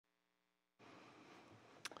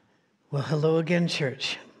Well, hello again,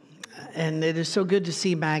 church. And it is so good to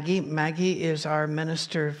see Maggie. Maggie is our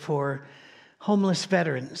minister for homeless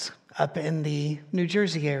veterans up in the New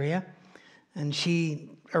Jersey area. And she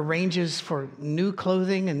arranges for new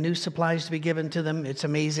clothing and new supplies to be given to them. It's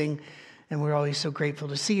amazing. And we're always so grateful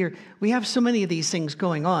to see her. We have so many of these things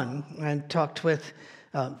going on. I talked with,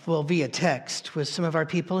 via text, with some of our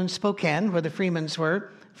people in Spokane, where the Freemans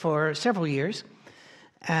were for several years.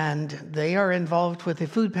 And they are involved with the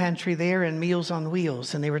food pantry there and Meals on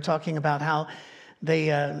Wheels. And they were talking about how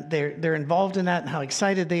they're involved in that and how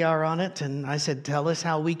excited they are on it. And I said, tell us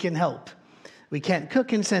how we can help. We can't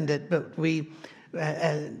cook and send it, but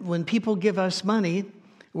when people give us money,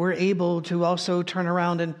 we're able to also turn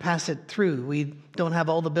around and pass it through. We don't have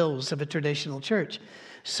all the bills of a traditional church.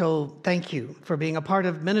 So thank you for being a part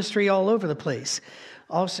of ministry all over the place.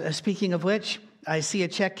 Also, speaking of which, I see a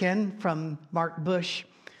check-in from Mark Bush.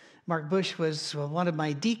 Mark Bush was one of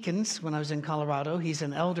my deacons when I was in Colorado. He's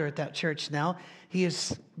an elder at that church now. He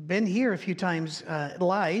has been here a few times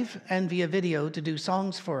live and via video to do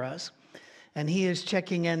songs for us. And he is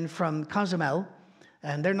checking in from Cozumel.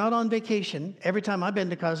 And they're not on vacation. Every time I've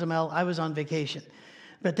been to Cozumel, I was on vacation.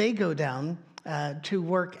 But they go down to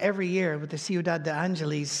work every year with the Ciudad de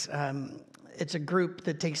Angeles. It's a group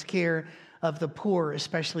that takes care of the poor,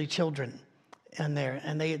 especially children. And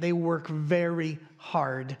they work very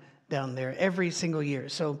hard down there every single year.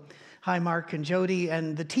 So hi, Mark and Jody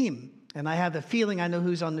and the team. And I have the feeling I know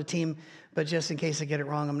who's on the team, but just in case I get it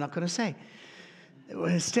wrong, I'm not going to say.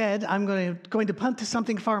 Instead, I'm going to punt to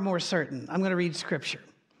something far more certain. I'm going to read scripture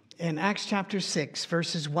in Acts chapter 6,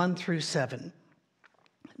 verses 1 through 7.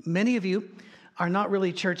 Many of you are not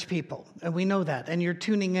really church people, and we know that. And you're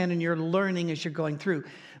tuning in and you're learning as you're going through.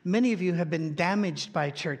 Many of you have been damaged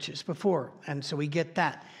by churches before, and so we get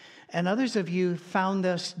that. And others of you found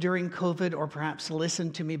us during COVID or perhaps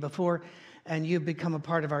listened to me before, and you've become a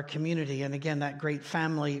part of our community. And again, that great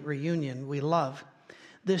family reunion we love.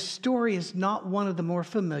 This story is not one of the more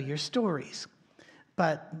familiar stories,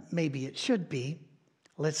 but maybe it should be.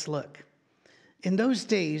 Let's look. In those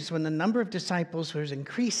days, when the number of disciples was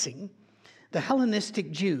increasing, the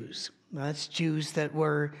Hellenistic Jews, that's Jews that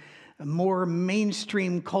were more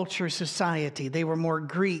mainstream culture society. They were more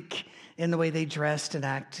Greek in the way they dressed and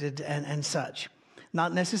acted and such.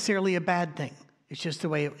 Not necessarily a bad thing. It's just the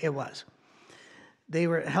way it was. They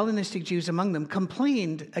were Hellenistic Jews among them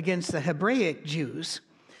complained against the Hebraic Jews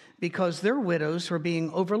because their widows were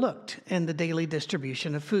being overlooked in the daily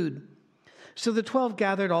distribution of food. So the 12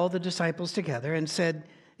 gathered all the disciples together and said,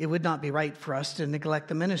 it would not be right for us to neglect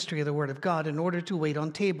the ministry of the word of God in order to wait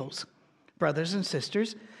on tables. Brothers and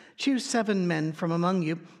sisters, choose 7 men from among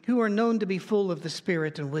you who are known to be full of the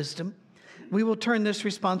Spirit and wisdom. We will turn this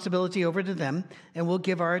responsibility over to them, and we'll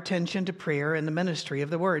give our attention to prayer and the ministry of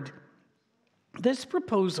the word. This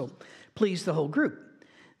proposal pleased the whole group.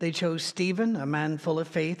 They chose Stephen, a man full of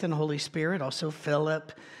faith and Holy Spirit, also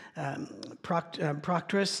Philip,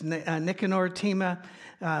 Proctrus, Nicanor, Timon,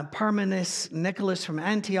 Parmenas, Nicholas from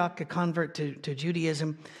Antioch, a convert to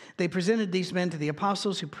Judaism. They presented these men to the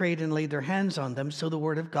apostles who prayed and laid their hands on them, so the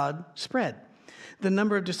word of God spread. The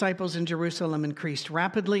number of disciples in Jerusalem increased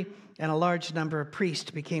rapidly, and a large number of priests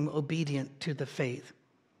became obedient to the faith.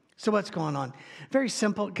 So what's going on? Very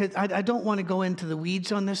simple, because I don't want to go into the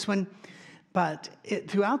weeds on this one, but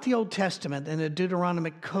throughout the Old Testament and the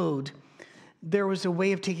Deuteronomic Code, there was a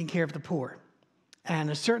way of taking care of the poor.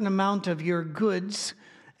 And a certain amount of your goods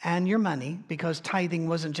and your money, because tithing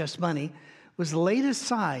wasn't just money, was laid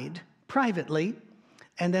aside privately.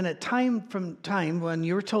 And then at time when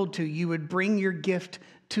you were told to, you would bring your gift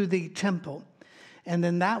to the temple. And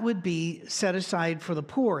then that would be set aside for the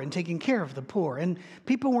poor and taking care of the poor. And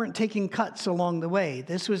people weren't taking cuts along the way.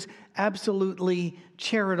 This was absolutely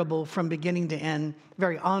charitable from beginning to end,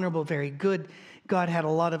 very honorable, very good. God had a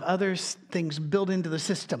lot of other things built into the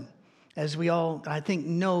system. As we all, I think,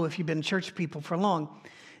 know if you've been church people for long,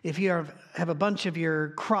 if you have a bunch of your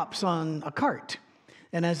crops on a cart,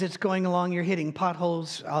 and as it's going along, you're hitting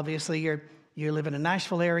potholes. Obviously, you live in a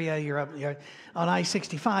Nashville area, you're on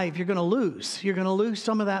I-65, you're going to lose. You're going to lose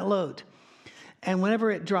some of that load. And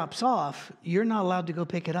whenever it drops off, you're not allowed to go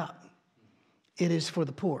pick it up. It is for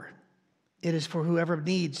the poor. It is for whoever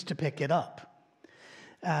needs to pick it up.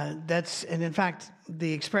 And in fact,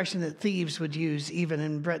 the expression that thieves would use, even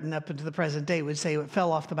in Britain up into the present day, would say it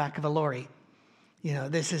fell off the back of a lorry. You know,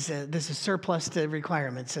 this is surplus to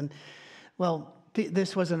requirements. And well,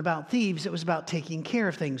 this wasn't about thieves. It was about taking care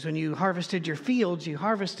of things. When you harvested your fields, you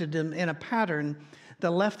harvested them in a pattern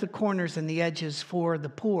that left the corners and the edges for the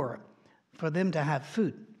poor, for them to have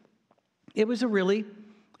food. It was a really,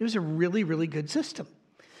 really good system.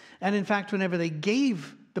 And in fact, whenever they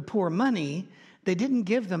gave the poor money, they didn't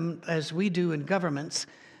give them, as we do in governments,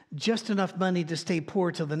 just enough money to stay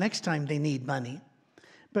poor till the next time they need money.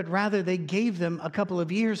 But rather, they gave them a couple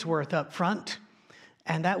of years' worth up front.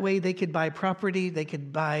 And that way they could buy property, they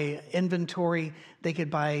could buy inventory, they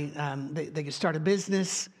could they could start a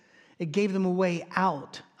business. It gave them a way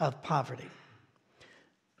out of poverty.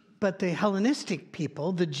 But the Hellenistic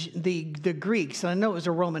people, the Greeks, and I know it was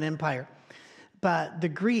a Roman Empire, but the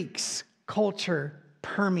Greeks' culture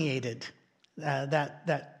permeated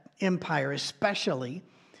that empire, especially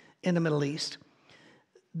in the Middle East.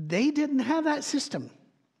 They didn't have that system.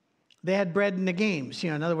 They had bread in the games,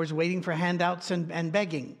 in other words, waiting for handouts and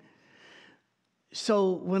begging.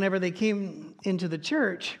 So whenever they came into the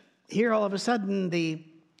church, here all of a sudden the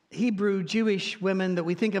Hebrew Jewish women that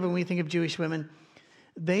we think of when we think of Jewish women,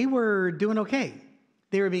 they were doing okay.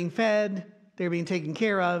 They were being fed, they were being taken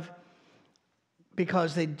care of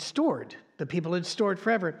because they'd stored. The people had stored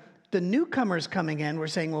forever. The newcomers coming in were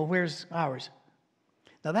saying, well, where's ours?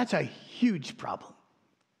 Now that's a huge problem.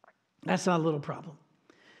 That's not a little problem.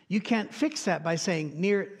 You can't fix that by saying,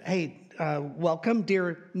 hey, welcome,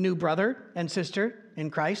 dear new brother and sister in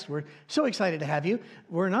Christ. We're so excited to have you.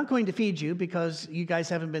 We're not going to feed you because you guys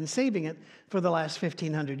haven't been saving it for the last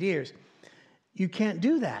 1,500 years. You can't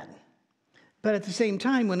do that. But at the same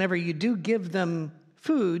time, whenever you do give them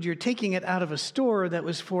food, you're taking it out of a store that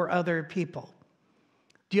was for other people.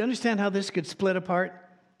 Do you understand how this could split apart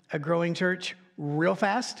a growing church real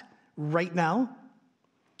fast, right now?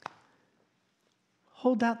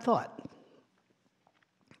 Hold that thought.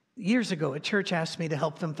 Years ago, a church asked me to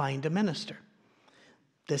help them find a minister.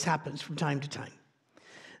 This happens from time to time.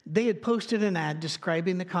 They had posted an ad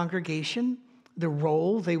describing the congregation, the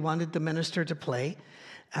role they wanted the minister to play,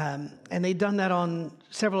 and they'd done that on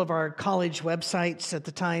several of our college websites at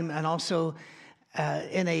the time, and also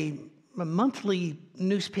in a monthly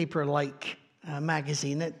newspaper-like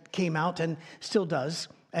magazine that came out and still does,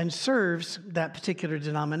 and serves that particular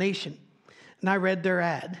denomination. And I read their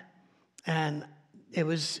ad, and it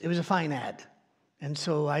was a fine ad. And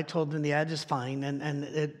so I told them the ad is fine, and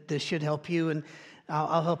this should help you, and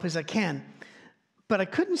I'll help as I can. But I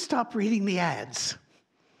couldn't stop reading the ads.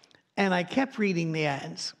 And I kept reading the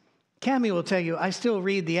ads. Cammie will tell you, I still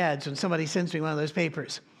read the ads when somebody sends me one of those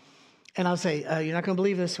papers. And I'll say, you're not going to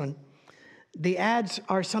believe this one. The ads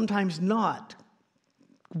are sometimes not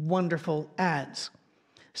wonderful ads.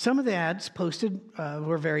 Some of the ads posted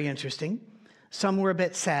were very interesting. Some were a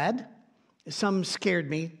bit sad. Some scared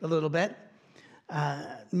me a little bit.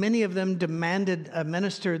 Many of them demanded a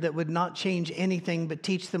minister that would not change anything but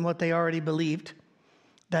teach them what they already believed.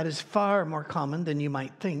 That is far more common than you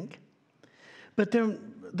might think. But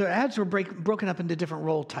the ads were broken up into different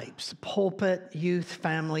role types: pulpit, youth,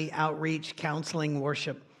 family, outreach, counseling,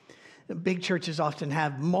 worship. Big churches often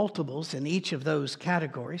have multiples in each of those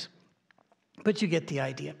categories, but you get the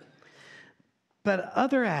idea. But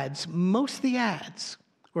other ads, most of the ads,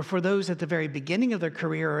 were for those at the very beginning of their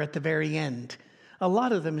career or at the very end. A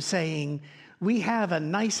lot of them saying, we have a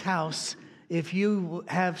nice house if you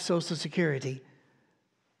have Social Security.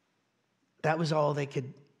 That was all they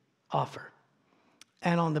could offer.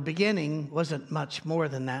 And on the beginning, wasn't much more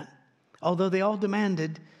than that. Although they all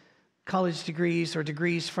demanded college degrees or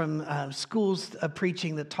degrees from schools of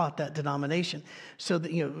preaching that taught that denomination. So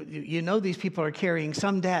that, you know these people are carrying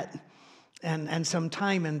some debt and some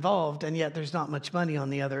time involved, and yet there's not much money on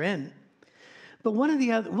the other end. But one of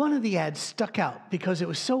the ads stuck out because it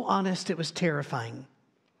was so honest, it was terrifying.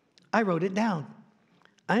 I wrote it down.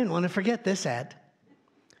 I didn't want to forget this ad.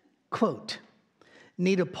 Quote,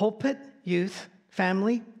 need a pulpit, youth,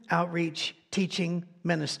 family, outreach, teaching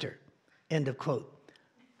minister. End of quote.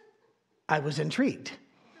 I was intrigued.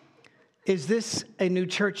 Is this a new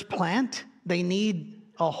church plant? They need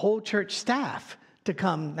a whole church staff to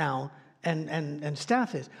come now and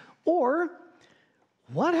staff this. Or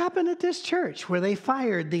what happened at this church where they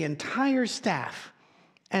fired the entire staff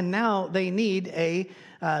and now they need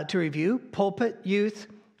to review pulpit, youth,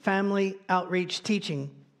 family, outreach, teaching,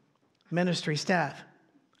 ministry staff?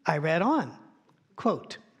 I read on.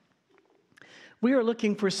 Quote, we are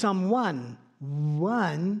looking for one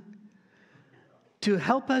to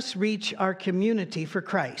help us reach our community for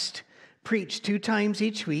Christ, preach 2 times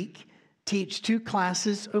each week, teach 2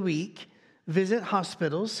 classes a week, visit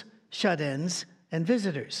hospitals, shut-ins, and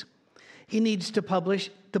visitors. He needs to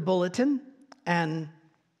publish the bulletin and,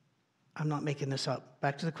 I'm not making this up,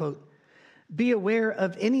 back to the quote, be aware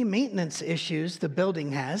of any maintenance issues the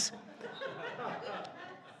building has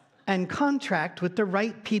and contract with the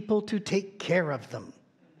right people to take care of them.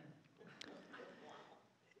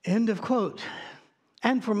 End of quote.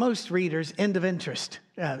 And for most readers, end of interest,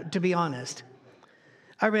 to be honest.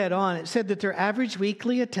 I read on, it said that their average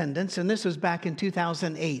weekly attendance, and this was back in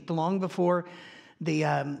 2008, long before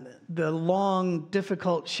the long,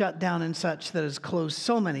 difficult shutdown and such that has closed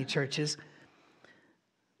so many churches,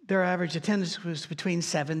 their average attendance was between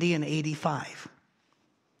 70 and 85.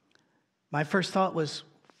 My first thought was,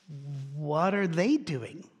 what are they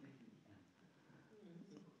doing?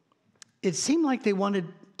 It seemed like they wanted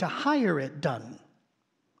to hire it done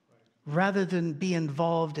rather than be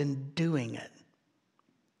involved in doing it.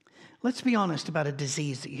 Let's be honest about a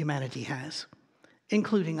disease that humanity has,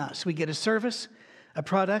 including us. We get a service, a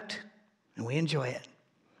product, and we enjoy it.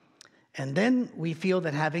 And then we feel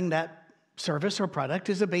that having that service or product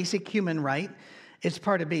is a basic human right. It's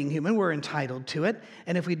part of being human. We're entitled to it.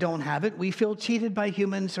 And if we don't have it, we feel cheated by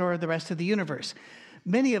humans or the rest of the universe.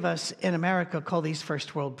 Many of us in America call these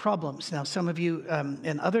first world problems. Now, some of you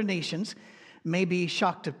in other nations may be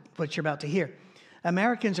shocked at what you're about to hear.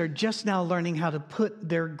 Americans are just now learning how to put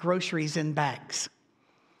their groceries in bags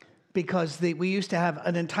because we used to have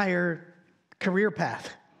an entire career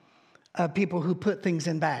path of people who put things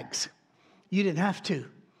in bags. You didn't have to.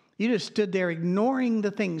 You just stood there ignoring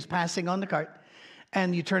the things passing on the cart,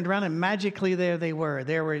 and you turned around and magically there they were.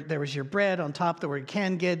 There was your bread on top, there were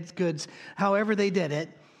canned goods. However they did it,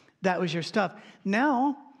 that was your stuff.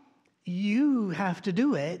 Now you have to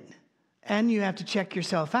do it, and you have to check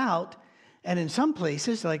yourself out. And in some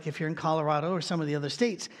places, like if you're in Colorado or some of the other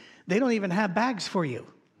states, they don't even have bags for you.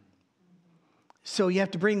 So you have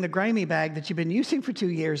to bring the grimy bag that you've been using for 2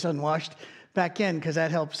 years unwashed back in because that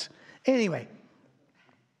helps. Anyway,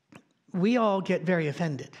 we all get very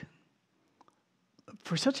offended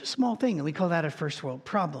for such a small thing, and we call that a first world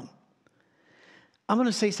problem. I'm going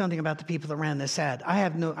to say something about the people that ran this ad. I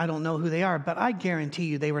don't know who they are, but I guarantee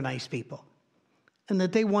you they were nice people. And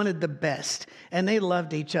that they wanted the best, and they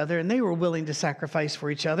loved each other, and they were willing to sacrifice for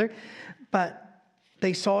each other, but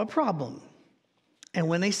they saw a problem. And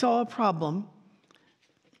when they saw a problem,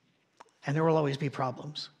 and there will always be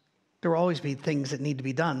problems, there will always be things that need to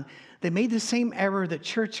be done, they made the same error that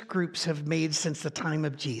church groups have made since the time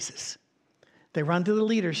of Jesus. They run to the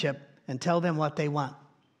leadership and tell them what they want,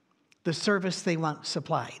 the service they want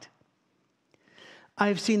supplied.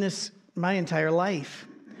 I've seen this my entire life.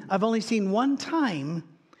 I've only seen one time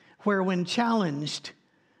where when challenged,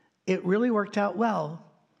 it really worked out well.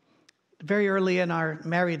 Very early in our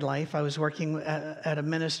married life, I was working at a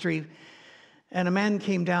ministry, and a man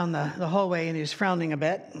came down the hallway, and he was frowning a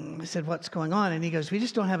bit. I said, "What's going on?" And he goes, "We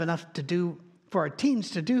just don't have enough to do for our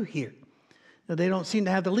teens to do here. They don't seem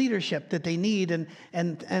to have the leadership that they need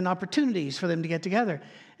and opportunities for them to get together."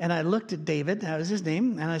 And I looked at David, that was his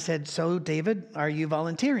name, and I said, "So, David, are you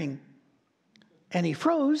volunteering?" And he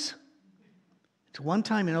froze. It's one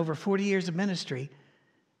time in over 40 years of ministry,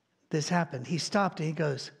 this happened. He stopped and he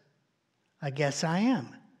goes, "I guess I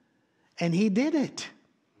am." And he did it.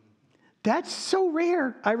 That's so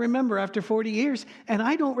rare. I remember after 40 years, and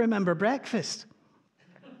I don't remember breakfast.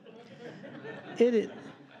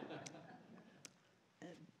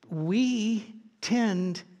 We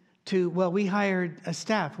tend to, we hired a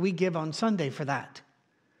staff. We give on Sunday for that.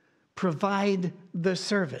 Provide the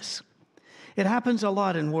service. It happens a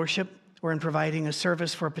lot in worship or in providing a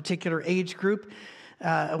service for a particular age group.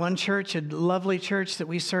 One church, a lovely church that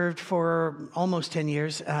we served for almost 10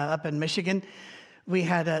 years up in Michigan, we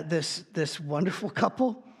had this wonderful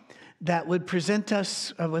couple that would present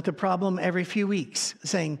us with a problem every few weeks,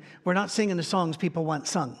 saying, "We're not singing the songs people want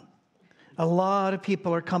sung. A lot of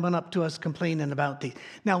people are coming up to us complaining about these."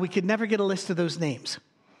 Now, we could never get a list of those names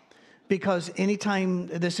because anytime,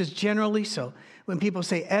 this is generally so, when people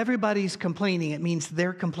say everybody's complaining, it means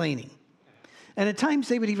they're complaining. And at times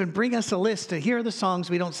they would even bring us a list of here are the songs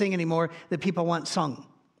we don't sing anymore that people want sung.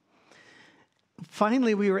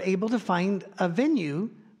 Finally, we were able to find a venue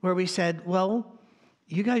where we said, "Well,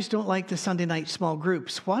 you guys don't like the Sunday night small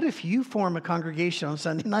groups. What if you form a congregation on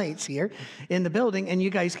Sunday nights here in the building and you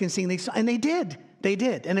guys can sing these?" And they did.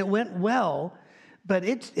 And it went well, but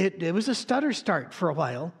it was a stutter start for a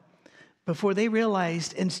while before they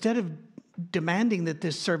realized instead of demanding that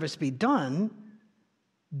this service be done,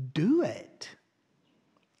 do it.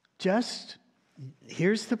 Just,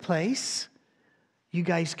 here's the place. You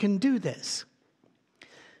guys can do this.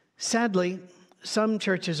 Sadly, some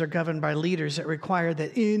churches are governed by leaders that require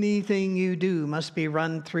that anything you do must be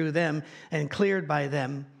run through them and cleared by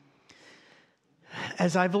them.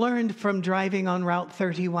 As I've learned from driving on Route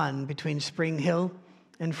 31 between Spring Hill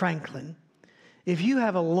and Franklin, if you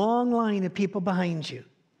have a long line of people behind you,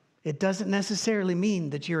 it doesn't necessarily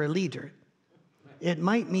mean that you're a leader. It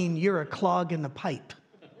might mean you're a clog in the pipe.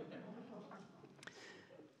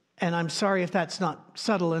 And I'm sorry if that's not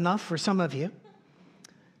subtle enough for some of you.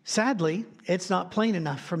 Sadly, it's not plain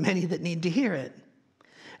enough for many that need to hear it.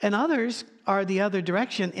 And others are the other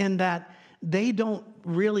direction in that they don't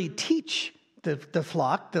really teach the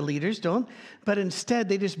flock, the leaders don't, but instead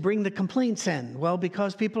they just bring the complaints in. Well,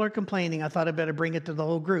 because people are complaining, I thought I'd better bring it to the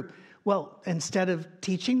whole group. Well, instead of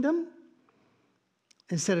teaching them,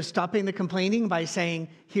 instead of stopping the complaining by saying,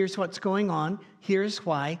 here's what's going on, here's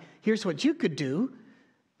why, here's what you could do,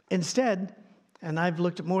 instead, and I've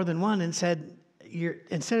looked at more than one and said,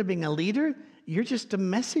 instead of being a leader, you're just a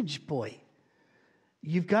message boy.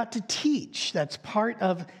 You've got to teach. That's part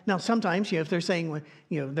of, now sometimes, if they're saying,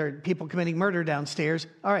 there are people committing murder downstairs,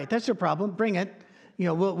 all right, that's their problem, bring it.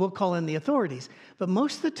 We'll call in the authorities. But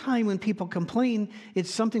most of the time when people complain, it's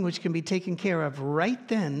something which can be taken care of right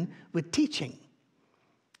then with teaching.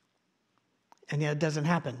 And yet it doesn't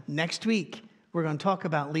happen. Next week, we're going to talk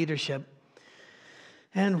about leadership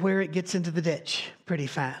and where it gets into the ditch pretty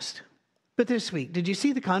fast. But this week, did you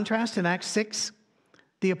see the contrast in Acts 6?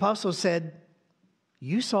 The apostles said,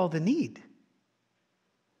 you saw the need.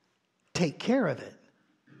 Take care of it.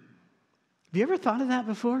 Have you ever thought of that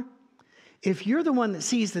before? If you're the one that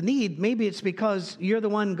sees the need, maybe it's because you're the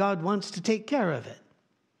one God wants to take care of it.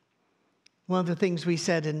 One of the things we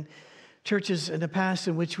said in churches in the past,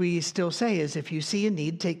 in which we still say, is if you see a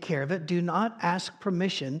need, take care of it. Do not ask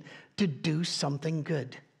permission to do something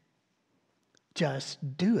good.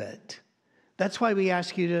 Just do it. That's why we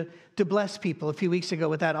ask you to bless people a few weeks ago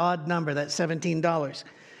with that odd number, that $17.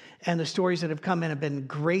 And the stories that have come in have been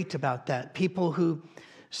great about that. People who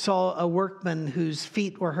saw a workman whose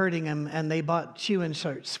feet were hurting him and they bought shoe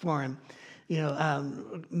inserts for him.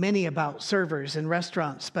 Many about servers in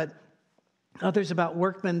restaurants, but others about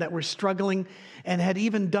workmen that were struggling and had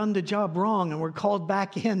even done the job wrong and were called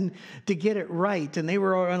back in to get it right. And they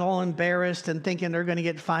were all embarrassed and thinking they're going to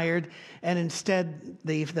get fired. And instead,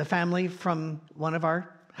 the family from one of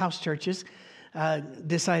our house churches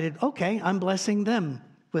decided, okay, I'm blessing them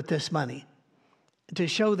with this money to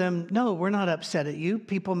show them, no, we're not upset at you.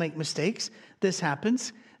 People make mistakes. This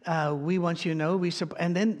happens. We want you to know.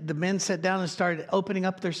 And then the men sat down and started opening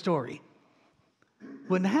up their story.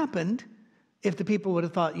 Wouldn't have happened if the people would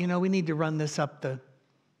have thought, we need to run this up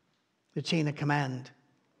the chain of command.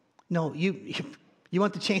 No, you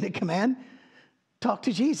want the chain of command? Talk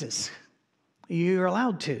to Jesus. You're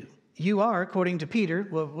allowed to. You are, according to Peter,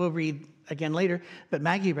 we'll read again later, but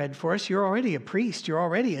Maggie read for us, you're already a priest. You're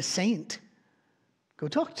already a saint. Go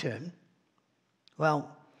talk to him.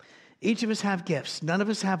 Well, each of us have gifts. None of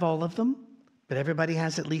us have all of them, but everybody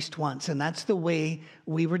has at least once. And that's the way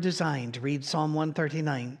we were designed. Read Psalm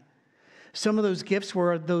 139. Some of those gifts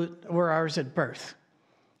were ours at birth.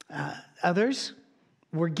 Others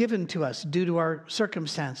were given to us due to our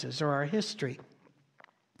circumstances or our history.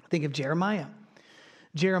 Think of Jeremiah.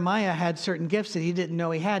 Jeremiah had certain gifts that he didn't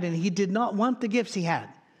know he had, and he did not want the gifts he had.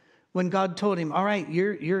 When God told him, all right,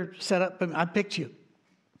 you're set up, I picked you.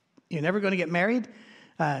 You're never going to get married.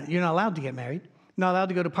 You're not allowed to get married. You're not allowed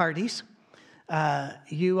to go to parties.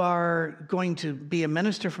 You are going to be a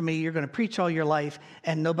minister for me. You're going to preach all your life,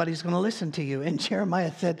 and nobody's going to listen to you. And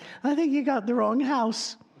Jeremiah said, I think you got the wrong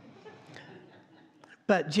house.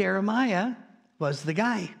 But Jeremiah was the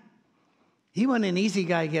guy. He wasn't an easy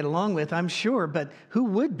guy to get along with, I'm sure, but who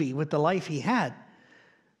would be with the life he had?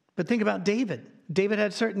 But think about David. David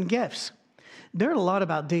had certain gifts. There are a lot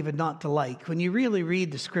about David not to like. When you really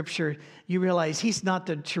read the scripture, you realize he's not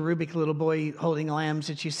the cherubic little boy holding lambs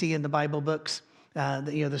that you see in the Bible books,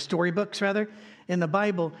 the story books, rather. In the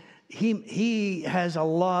Bible, he has a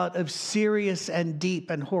lot of serious and deep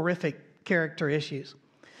and horrific character issues.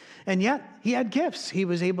 And yet, he had gifts. He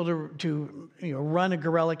was able to run a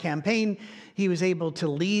guerrilla campaign. He was able to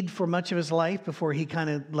lead for much of his life before he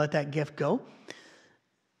kind of let that gift go.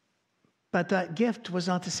 But that gift was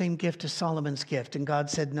not the same gift as Solomon's gift. And God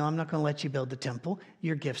said, no, I'm not going to let you build the temple.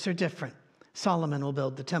 Your gifts are different. Solomon will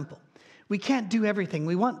build the temple. We can't do everything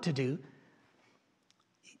we want to do.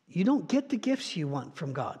 You don't get the gifts you want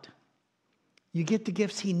from God. You get the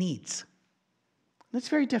gifts he needs. That's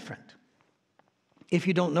very different. If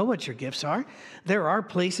you don't know what your gifts are, there are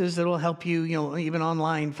places that will help you, even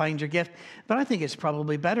online, find your gift. But I think it's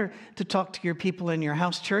probably better to talk to your people in your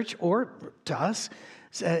house church or to us.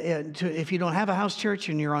 If you don't have a house church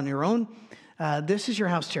and you're on your own, this is your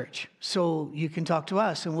house church. So you can talk to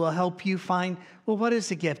us and we'll help you find, well, what is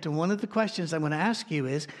the gift? And one of the questions I'm going to ask you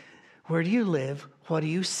is, where do you live? What do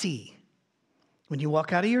you see? When you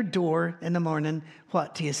walk out of your door in the morning,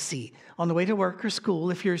 what do you see? On the way to work or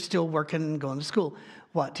school, if you're still working and going to school,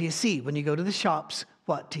 what do you see? When you go to the shops,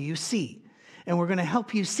 what do you see? And we're going to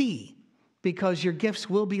help you see because your gifts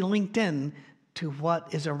will be linked in to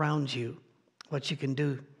what is around you, what you can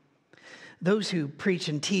do. Those who preach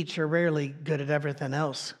and teach are rarely good at everything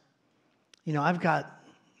else. You know, I've got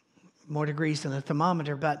more degrees than a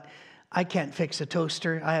thermometer, but I can't fix a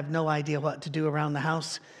toaster. I have no idea what to do around the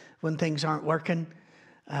house when things aren't working.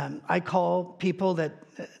 I call people that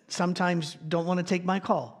sometimes don't want to take my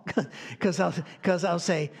call because I'll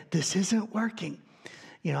say, this isn't working.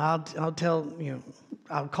 You know,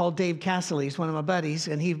 I'll call Dave Castle. He's one of my buddies,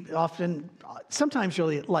 and he sometimes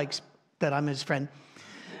really likes that I'm his friend.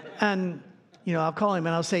 And, you know, I'll call him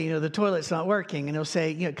and I'll say, you know, the toilet's not working. And he'll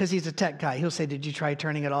say, you know, because he's a tech guy, he'll say, did you try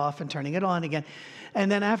turning it off and turning it on again?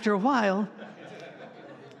 And then after a while,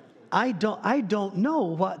 I don't know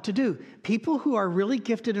what to do. People who are really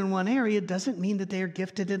gifted in one area doesn't mean that they are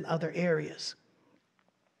gifted in other areas.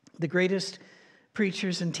 The greatest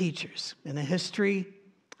preachers and teachers in the history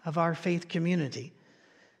of our faith community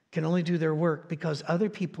can only do their work because other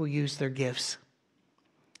people use their gifts.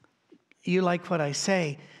 You like what I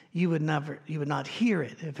say, you would not hear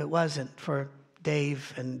it if it wasn't for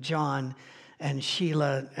Dave and John and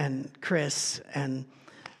Sheila and Chris and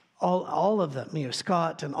all of them, you know,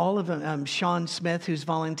 Scott and all of them, Sean Smith, who's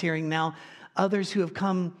volunteering now, others who have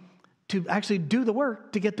come to actually do the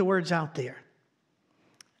work to get the words out there.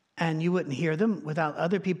 And you wouldn't hear them without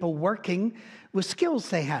other people working with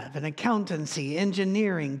skills they have in accountancy,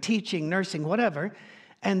 engineering, teaching, nursing, whatever,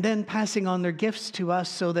 and then passing on their gifts to us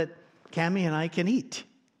so that Cammie and I can eat.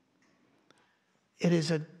 It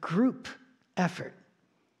is a group effort.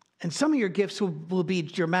 And some of your gifts will be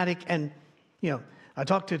dramatic. And, you know, I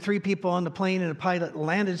talked to 3 people on the plane and a pilot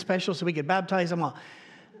landed special so we could baptize them all.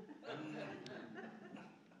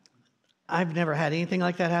 I've never had anything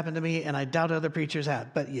like that happen to me, and I doubt other preachers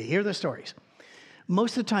have. But you hear the stories.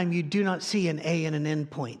 Most of the time, you do not see an A and an end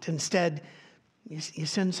point. Instead, you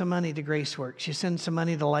send some money to GraceWorks. You send some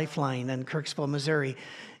money to Lifeline in Kirksville, Missouri.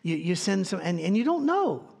 You send some, and you don't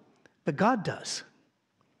know, but God does.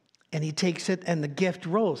 And he takes it, and the gift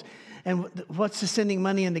rolls. And what's the sending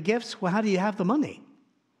money and the gifts? Well, how do you have the money?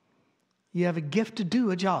 You have a gift to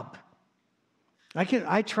do a job.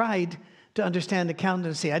 I tried to understand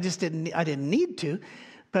accountancy. I didn't need to,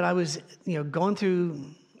 but I was, you know, going through,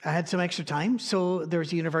 I had some extra time. So there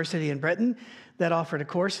was a university in Britain that offered a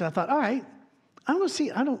course. And I thought, all right, I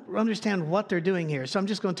don't understand what they're doing here. So I'm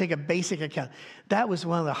just going to take a basic account. That was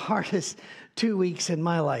one of the hardest 2 weeks in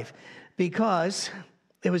my life because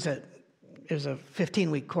it was a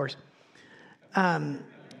 15-week course.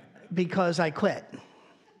 Because I quit.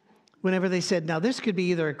 Whenever they said, now this could be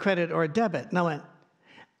either a credit or a debit. And I went,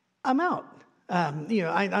 I'm out. You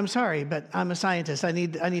know, I'm sorry, but I'm a scientist. I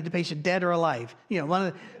need the patient dead or alive. You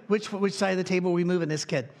know, which side of the table are we moving this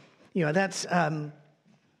kid? You know, that's,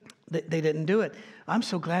 they didn't do it. I'm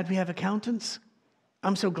so glad we have accountants.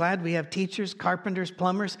 I'm so glad we have teachers, carpenters,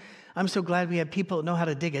 plumbers. I'm so glad we have people that know how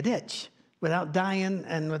to dig a ditch without dying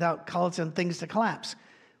and without causing things to collapse.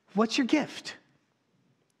 What's your gift?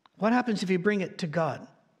 What happens if you bring it to God?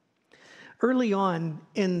 Early on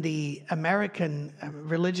in the American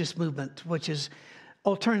religious movement, which is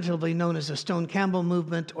alternatively known as the Stone Campbell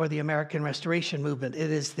movement or the American Restoration movement, it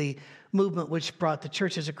is the movement which brought the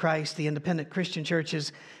churches of Christ, the independent Christian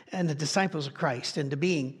churches, and the disciples of Christ into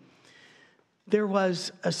being. There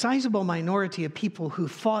was a sizable minority of people who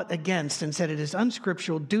fought against and said it is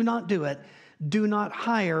unscriptural, do not do it, do not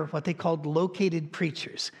hire what they called located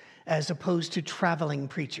preachers, as opposed to traveling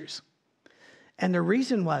preachers. And the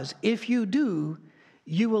reason was, if you do,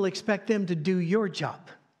 you will expect them to do your job.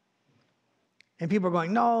 And people are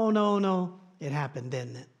going, no. It happened,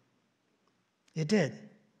 didn't it? It did.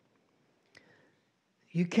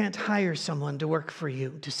 You can't hire someone to work for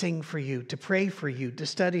you, to sing for you, to pray for you, to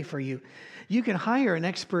study for you. You can hire an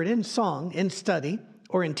expert in song, in study,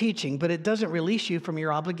 or in teaching, but it doesn't release you from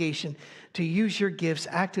your obligation to use your gifts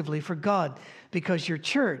actively for God, because your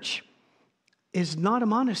church is not a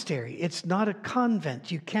monastery. It's not a convent.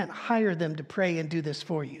 You can't hire them to pray and do this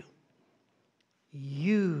for you.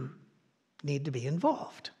 You need to be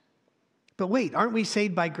involved. But wait, aren't we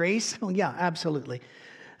saved by grace? Oh yeah, absolutely.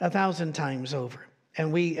 1,000 times over.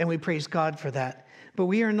 And we praise God for that. But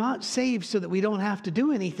we are not saved so that we don't have to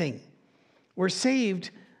do anything. We're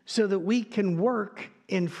saved so that we can work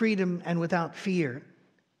in freedom and without fear.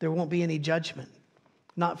 There won't be any judgment.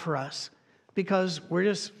 Not for us. Because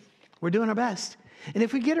we're doing our best. And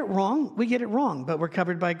if we get it wrong, we get it wrong. But we're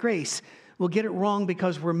covered by grace. We'll get it wrong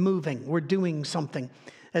because we're moving. We're doing something.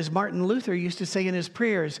 As Martin Luther used to say in his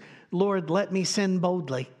prayers, Lord, let me sin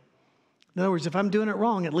boldly. In other words, if I'm doing it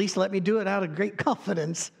wrong, at least let me do it out of great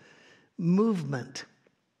confidence. Movement.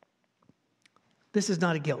 This is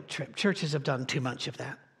not a guilt trip. Churches have done too much of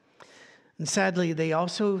that. And sadly, they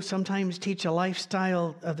also sometimes teach a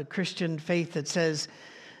lifestyle of the Christian faith that says,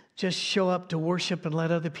 just show up to worship and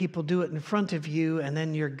let other people do it in front of you, and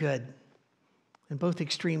then you're good. And both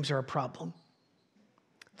extremes are a problem.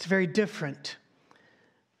 It's very different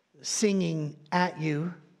singing at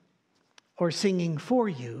you, or singing for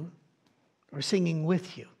you, or singing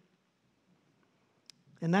with you.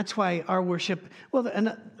 And that's why our worship, well,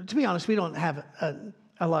 and to be honest, we don't have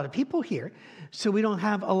a lot of people here, so we don't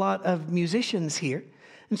have a lot of musicians here,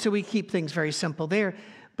 and so we keep things very simple there.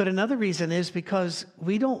 But another reason is because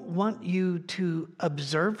we don't want you to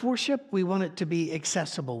observe worship, we want it to be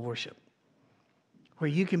accessible worship, where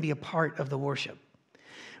you can be a part of the worship.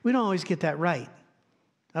 We don't always get that right.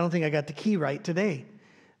 I don't think I got the key right today.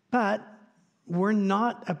 But we're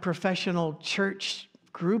not a professional church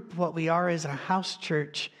group. What we are is a house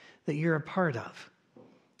church that you're a part of.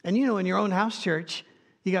 And you know, in your own house church,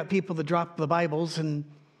 you got people that drop the Bibles and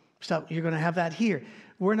stuff. You're going to have that here.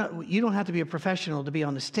 You don't have to be a professional to be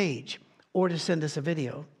on the stage or to send us a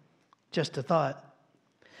video. Just a thought.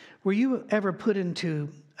 Were you ever put into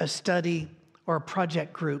a study or a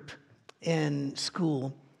project group in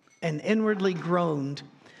school and inwardly groaned,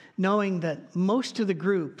 knowing that most of the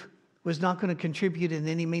group was not going to contribute in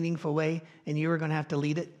any meaningful way, and you were going to have to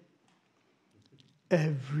lead it?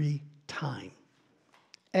 Every time.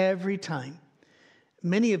 Every time.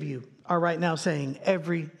 Many of you are right now saying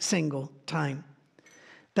every single time.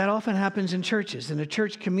 That often happens in churches, in a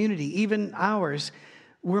church community, even ours.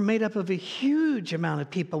 We're made up of a huge amount of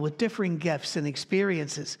people with differing gifts and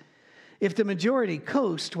experiences. If the majority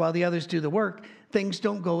coast while the others do the work, things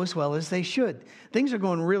don't go as well as they should. Things are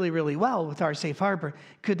going really, really well with our Safe Harbor.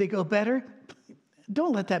 Could they go better?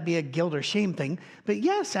 Don't let that be a guilt or shame thing. But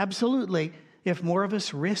yes, absolutely, if more of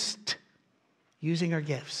us risked using our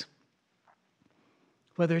gifts.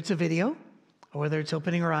 Whether it's a video or whether it's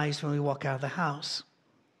opening our eyes when we walk out of the house.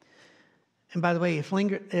 And by the way,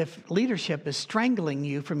 if leadership is strangling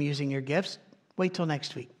you from using your gifts, wait till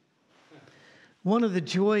next week. One of the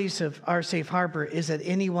joys of our Safe Harbor is that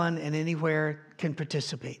anyone and anywhere can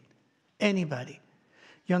participate. Anybody.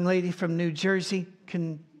 Young lady from New Jersey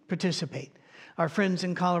can participate. Our friends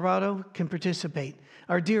in Colorado can participate.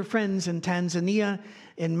 Our dear friends in Tanzania,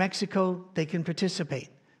 in Mexico, they can participate.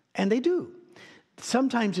 And they do.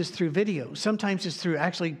 Sometimes it's through video. Sometimes it's through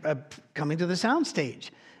actually coming to the soundstage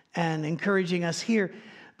and encouraging us here.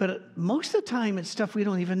 But most of the time, it's stuff we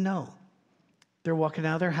don't even know. They're walking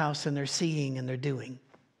out of their house and they're seeing and they're doing.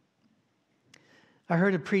 I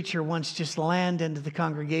heard a preacher once just land into the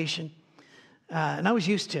congregation, and I was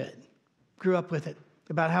used to it, grew up with it,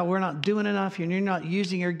 about how we're not doing enough and you're not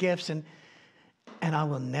using your gifts. And I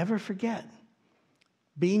will never forget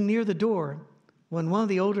being near the door when one of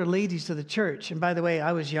the older ladies of the church, and by the way,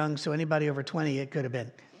 I was young, so anybody over 20, it could have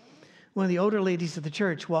been. One of the older ladies of the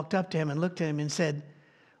church walked up to him and looked at him and said,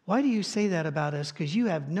 "Why do you say that about us? Because you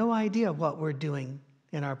have no idea what we're doing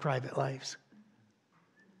in our private lives."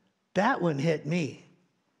 That one hit me.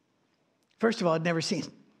 First of all, I'd never seen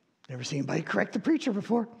anybody correct the preacher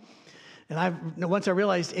before. And once I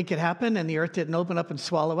realized it could happen and the earth didn't open up and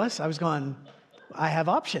swallow us, I was going, I have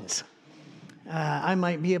options. I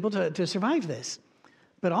might be able to survive this.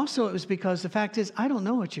 But also it was because the fact is, I don't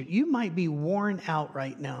know what you might be worn out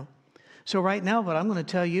right now. So right now, what I'm going to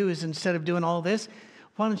tell you is instead of doing all this,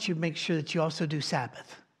 why don't you make sure that you also do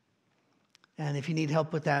Sabbath? And if you need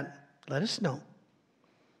help with that, let us know.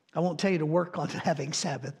 I won't tell you to work on having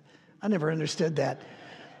Sabbath. I never understood that.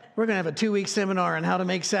 We're going to have a 2-week seminar on how to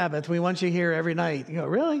make Sabbath. We want you here every night. You go,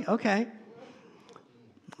 really? Okay.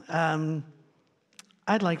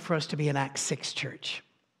 I'd like for us to be an Acts 6 church.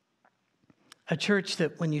 A church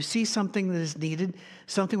that when you see something that is needed,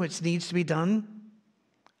 something which needs to be done,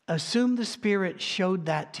 assume the Spirit showed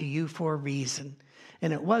that to you for a reason.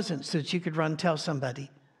 And it wasn't so that you could run tell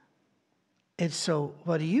somebody. It's so,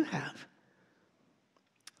 what do you have?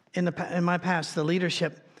 In my past, the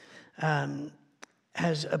leadership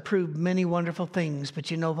has approved many wonderful things.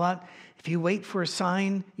 But you know what? If you wait for a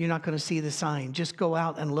sign, you're not going to see the sign. Just go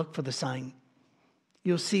out and look for the sign.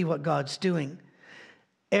 You'll see what God's doing.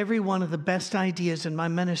 Every one of the best ideas in my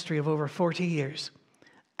ministry of over 40 years,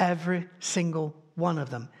 every single one of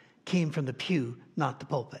them came from the pew, not the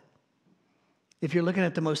pulpit. If you're looking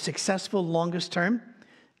at the most successful, longest term,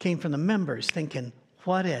 came from the members thinking,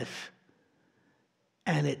 what if?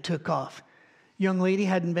 And it took off. Young lady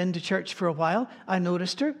hadn't been to church for a while. I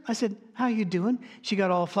noticed her. I said, how you doing? She got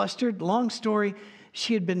all flustered. Long story,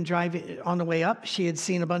 she had been driving on the way up. She had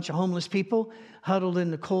seen a bunch of homeless people huddled in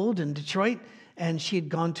the cold in Detroit, and she had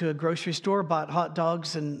gone to a grocery store, bought hot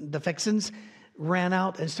dogs and the fixins, ran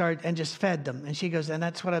out and started and just fed them. And she goes, and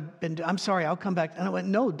that's what I've been doing. I'm sorry, I'll come back. And I went,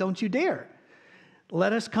 no, don't you dare.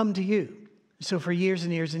 Let us come to you. So for years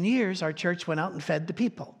and years and years, our church went out and fed the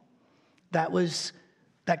people. That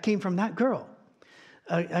came from that girl.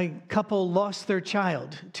 A couple lost their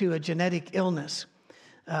child to a genetic illness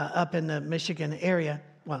up in the Michigan area.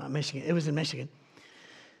 Well, not Michigan. It was in Michigan.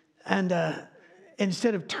 And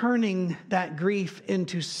instead of turning that grief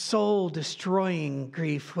into soul-destroying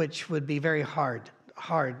grief, which would be very hard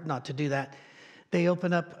not to do that, they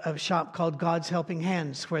opened up a shop called God's Helping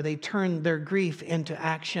Hands, where they turned their grief into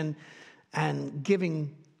action and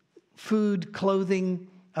giving food, clothing,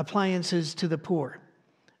 appliances to the poor.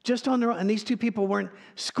 Just on their own. And these two people weren't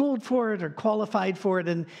schooled for it or qualified for it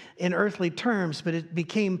in earthly terms, but it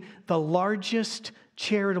became the largest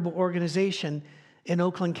charitable organization in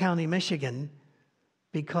Oakland County, Michigan,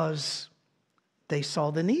 because they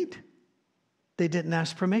saw the need. They didn't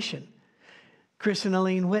ask permission. Chris and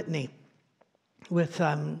Elaine Whitney, with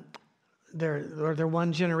they're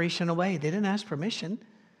one generation away. They didn't ask permission.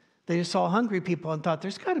 They just saw hungry people and thought,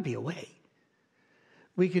 there's got to be a way.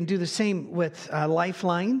 We can do the same with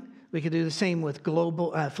Lifeline. We could do the same with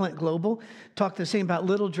Flint Global. Talk the same about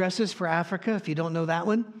Little Dresses for Africa, if you don't know that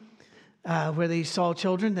one, where they saw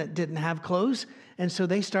children that didn't have clothes. And so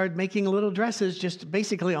they started making little dresses just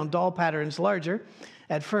basically on doll patterns, larger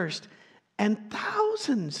at first. And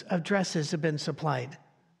thousands of dresses have been supplied,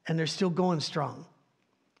 and they're still going strong.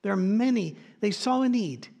 There are many. They saw a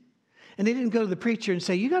need. And they didn't go to the preacher and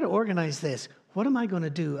say, you got to organize this. What am I going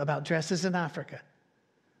to do about dresses in Africa?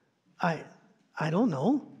 I don't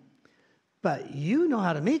know. But you know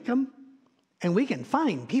how to make them. And we can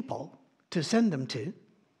find people to send them to.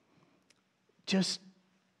 Just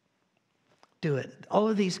do it. All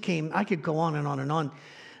of these came, I could go on and on and on.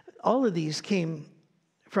 All of these came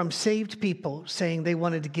from saved people saying they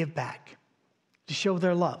wanted to give back, to show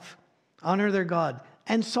their love, honor their God,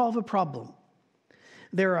 and solve a problem.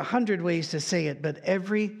 There are 100 ways to say it, but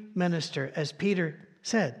every minister, as Peter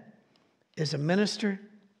said, is a minister,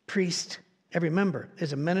 priest. Every member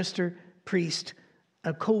is a minister, priest,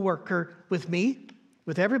 a co-worker with me,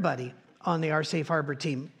 with everybody on the Our Safe Harbor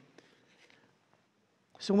team.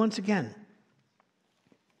 So once again,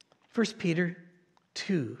 1 Peter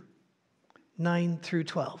 2, 9 through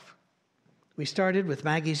 12. We started with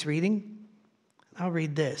Maggie's reading. I'll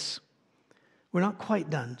read this. We're not quite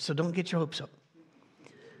done, so don't get your hopes up.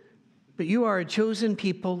 But you are a chosen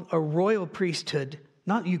people, a royal priesthood.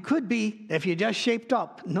 Not you could be if you just shaped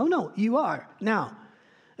up. No, you are now.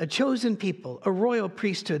 A chosen people, a royal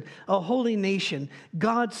priesthood, a holy nation,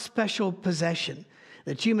 God's special possession,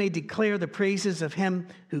 that you may declare the praises of him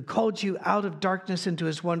who called you out of darkness into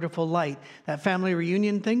his wonderful light. That family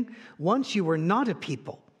reunion thing, once you were not a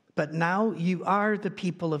people, but now you are the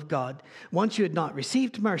people of God. Once you had not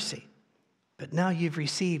received mercy, but now you've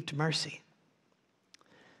received mercy.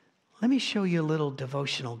 Let me show you a little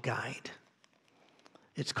devotional guide.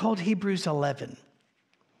 It's called Hebrews 11,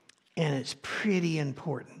 and it's pretty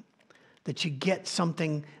important that you get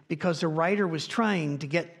something because the writer was trying to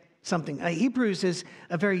get something. Hebrews is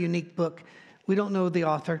a very unique book. We don't know the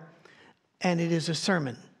author, and it is a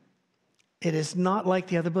sermon. It is not like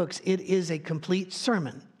the other books. It is a complete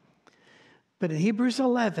sermon. But in Hebrews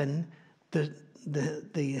 11, the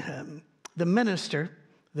minister,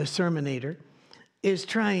 the sermonator, is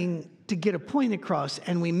trying to get a point across,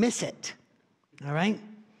 and we miss it. All right?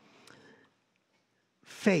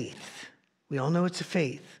 Faith. We all know it's a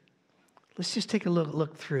faith. Let's just take a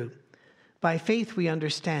look through. By faith we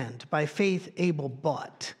understand. By faith Abel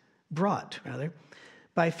brought.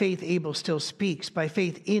 By faith Abel still speaks. By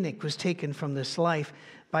faith Enoch was taken from this life.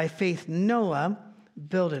 By faith Noah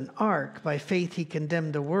built an ark. By faith he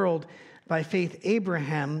condemned the world. By faith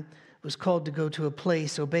Abraham was called to go to a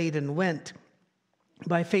place, obeyed and went.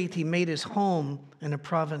 By faith he made his home in a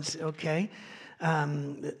province. Okay.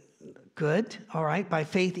 Good. All right. By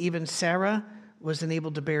faith even Sarah was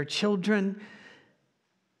enabled to bear children.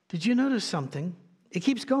 Did you notice something? It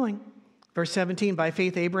keeps going. Verse 17, by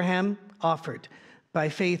faith Abraham offered. By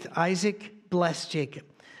faith Isaac blessed Jacob.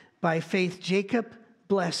 By faith Jacob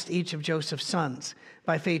blessed each of Joseph's sons.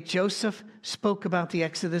 By faith Joseph spoke about the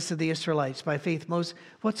exodus of the Israelites. By faith Moses.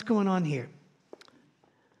 What's going on here?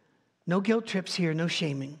 No guilt trips here, no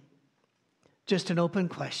shaming. Just an open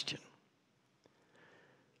question.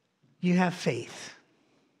 You have faith.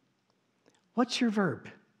 What's your verb?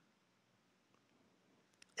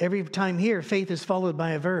 Every time here, faith is followed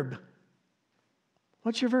by a verb.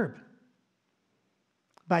 What's your verb?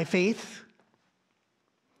 By faith.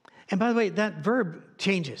 And by the way, that verb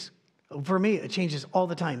changes. For me, it changes all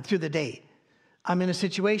the time through the day. I'm in a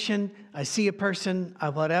situation, I see a person,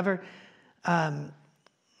 whatever.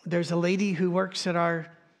 There's a lady who works at our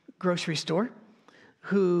grocery store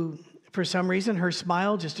who, for some reason, her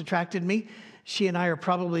smile just attracted me. She and I are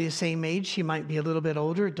probably the same age. She might be a little bit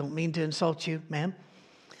older. Don't mean to insult you, ma'am.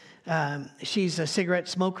 She's a cigarette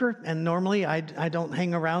smoker, and normally I don't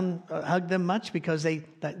hang around, hug them much because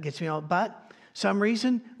that gets me all. But some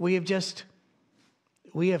reason we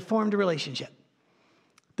have formed a relationship.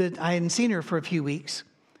 That I hadn't seen her for a few weeks,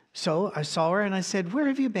 so I saw her and I said, "Where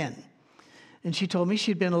have you been?" And she told me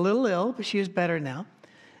she'd been a little ill, but she is better now.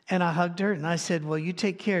 And I hugged her and I said, "Well, you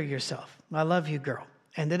take care of yourself. I love you, girl."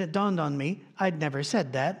 And then it dawned on me, I'd never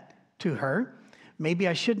said that to her. Maybe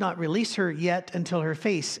I should not release her yet until her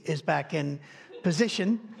face is back in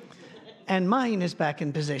position and mine is back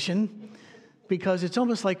in position, because it's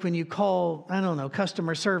almost like when you call, I don't know,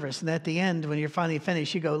 customer service, and at the end, when you're finally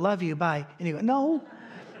finished, you go, "Love you, bye." And you go, "No,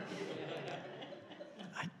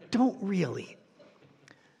 I don't really."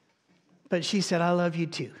 But she said, "I love you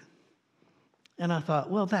too." And I thought,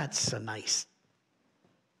 well, that's a nice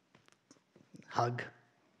hug.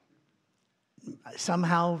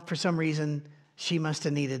 Somehow, for some reason, she must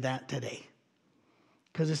have needed that today.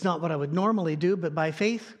 Because it's not what I would normally do, but by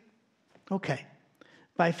faith, okay.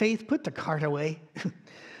 By faith, put the cart away.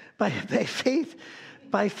 by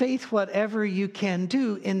faith, whatever you can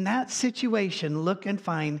do in that situation, look and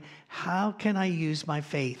find, how can I use my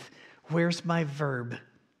faith? Where's my verb?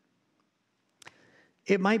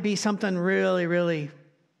 It might be something really, really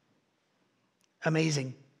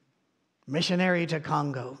amazing. Missionary to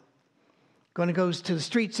Congo. Going to go to the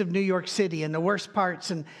streets of New York City and the worst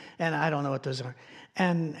parts, and I don't know what those are.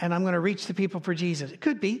 And I'm going to reach the people for Jesus. It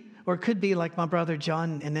could be, or it could be like my brother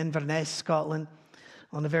John in Inverness, Scotland,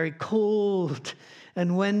 on a very cold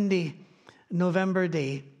and windy November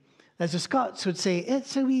day. As the Scots would say,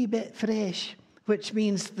 "It's a wee bit fresh," which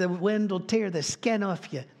means the wind will tear the skin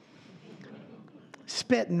off you.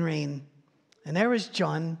 Spit and rain. And there was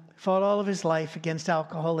John, fought all of his life against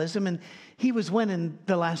alcoholism, and he was winning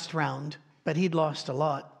the last round, but he'd lost a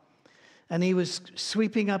lot. And he was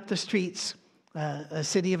sweeping up the streets, a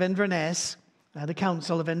city of Inverness, the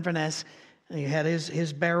council of Inverness, and he had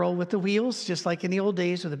his barrel with the wheels, just like in the old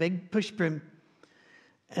days, with a big push broom.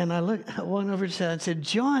 And I went over to him and said,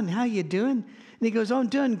 "John, how you doing?" And he goes, "Oh, I'm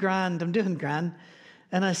doing grand.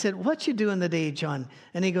 And I said, "What you doing today, John?"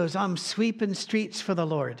 And he goes, "I'm sweeping streets for the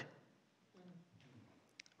Lord."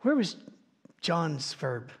 Where was John's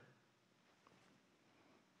verb?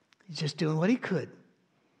 He's just doing what he could.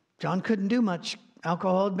 John couldn't do much.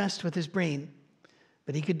 Alcohol had messed with his brain.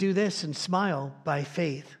 But he could do this and smile by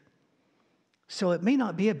faith. So it may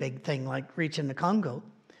not be a big thing like reaching the Congo.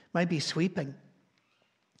 It might be sweeping.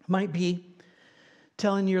 It might be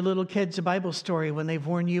telling your little kids a Bible story when they've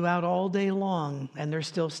worn you out all day long and they're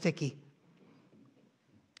still sticky.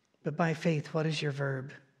 But by faith, what is your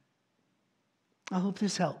verb? I hope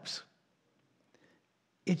this helps.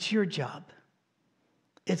 It's your job.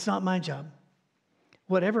 It's not my job.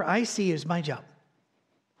 Whatever I see is my job.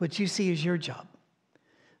 What you see is your job.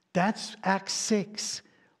 That's Acts 6.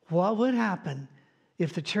 What would happen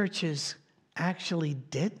if the churches actually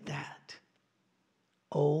did that?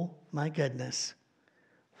 Oh my goodness.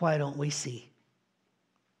 Why don't we see?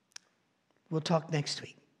 We'll talk next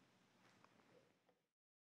week.